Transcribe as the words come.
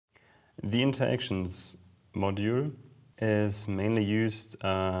The interactions module is mainly used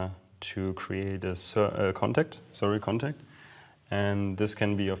to create a contact, and this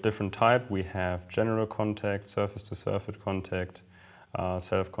can be of different type. We have general contact, surface-to-surface contact,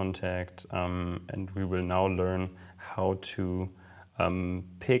 self-contact, and we will now learn how to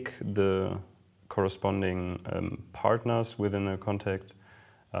pick the corresponding partners within a contact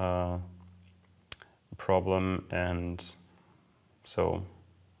problem, and so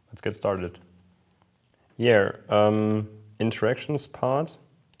let's get started. Here, interactions part,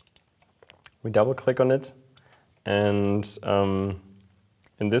 we double click on it, and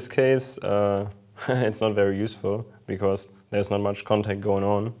in this case it's not very useful because there's not much contact going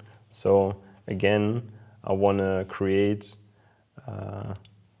on. So again, I want to create a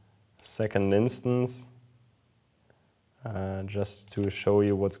second instance just to show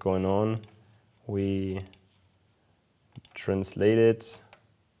you what's going on. We translate it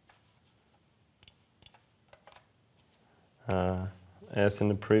as in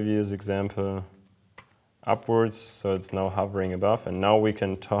the previous example upwards, so it's now hovering above, and now we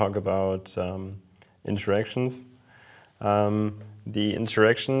can talk about interactions. The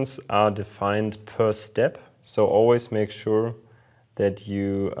interactions are defined per step, so always make sure that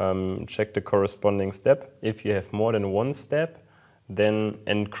you check the corresponding step. If you have more than one step, then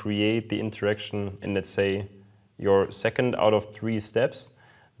and create the interaction in, let's say, your second out of 3 steps,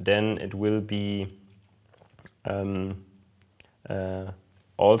 then it will be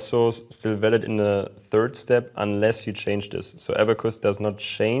also still valid in the 3rd step unless you change this. So Abaqus does not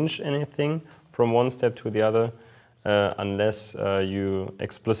change anything from one step to the other unless you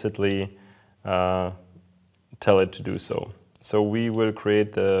explicitly tell it to do so. So we will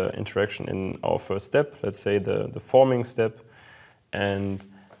create the interaction in our first step, let's say the forming step, and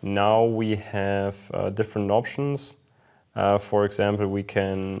now we have different options. For example, we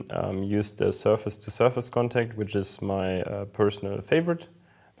can use the surface-to-surface contact, which is my personal favorite,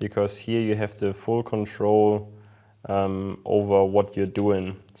 because here you have the full control over what you're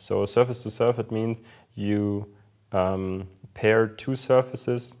doing. So surface-to-surface means you pair 2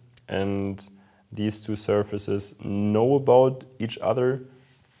 surfaces, and these 2 surfaces know about each other,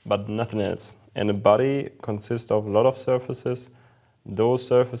 but nothing else. And a body consists of a lot of surfaces. Those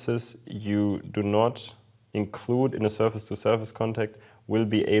surfaces you do not include in a surface-to-surface contact will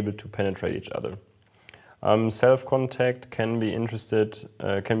be able to penetrate each other. Self-contact can be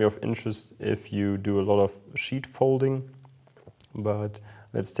of interest if you do a lot of sheet folding, but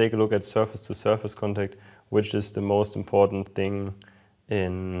let's take a look at surface-to-surface contact, which is the most important thing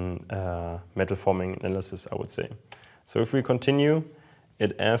in metal forming analysis, I would say. So if we continue,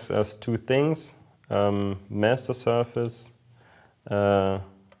 it asks us 2 things: master surface,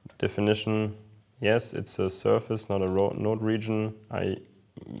 definition. Yes, it's a surface, not a node region.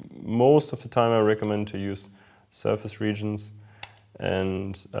 Most of the time I recommend to use surface regions.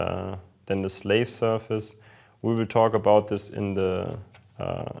 And then the slave surface. We will talk about this in the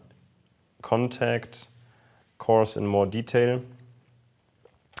contact course in more detail.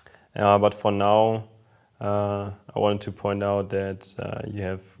 But for now, I wanted to point out that you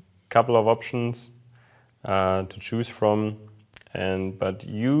have a couple of options to choose from, but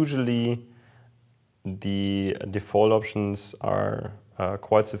usually the default options are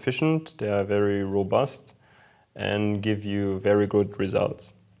quite sufficient. They are very robust and give you very good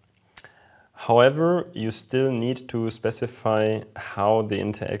results. However, you still need to specify how the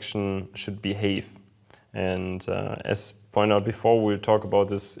interaction should behave. And as pointed out before, we'll talk about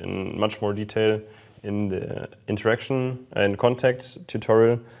this in much more detail in the interaction and contact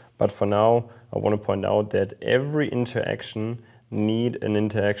tutorial. But for now, I want to point out that every interaction needs an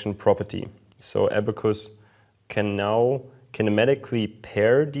interaction property. So Abaqus can now kinematically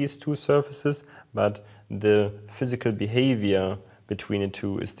pair these 2 surfaces, but the physical behavior between the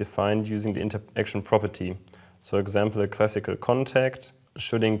 2 is defined using the interaction property. So, example, a classical contact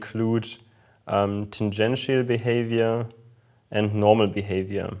should include tangential behavior and normal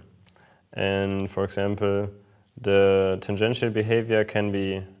behavior. And for example, the tangential behavior can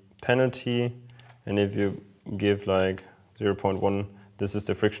be penalty, and if you give like 0.1, this is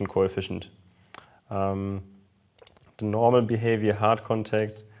the friction coefficient. The normal behavior, hard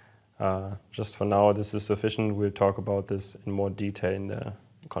contact, just for now this is sufficient. We'll talk about this in more detail in the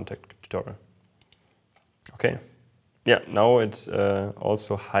contact tutorial. Okay, yeah, now it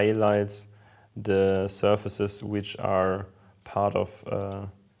also highlights the surfaces which are part of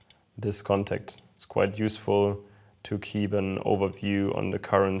this contact. It's quite useful to keep an overview on the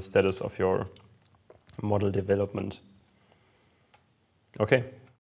current status of your model development. Okay.